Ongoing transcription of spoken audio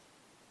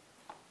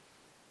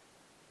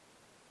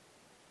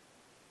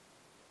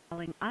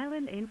calling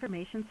Island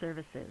Information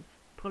Services.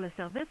 Pour le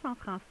service en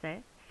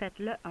français, faites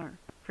le 1.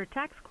 For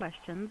tax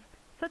questions,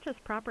 such as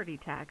property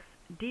tax,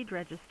 deed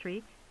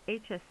registry,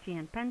 HST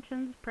and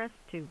pensions, press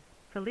 2.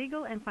 For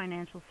legal and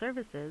financial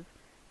services,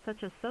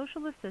 such as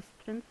social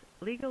assistance,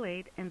 legal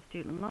aid, and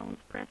student loans,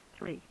 press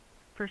 3.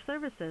 For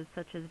services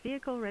such as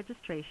vehicle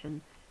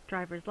registration,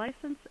 driver's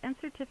license, and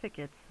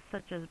certificates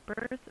such as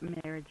birth,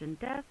 marriage, and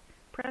death,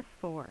 press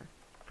 4.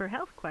 For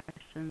health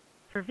questions,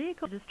 for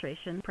vehicle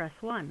registration, press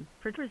 1.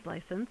 For driver's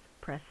license,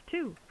 press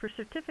 2. For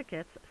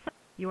certificates,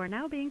 you are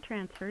now being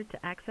transferred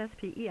to Access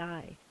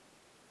PEI.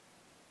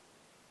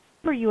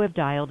 The number you have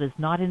dialed is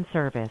not in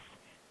service.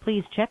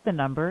 Please check the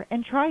number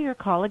and try your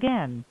call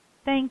again.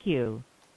 Thank you.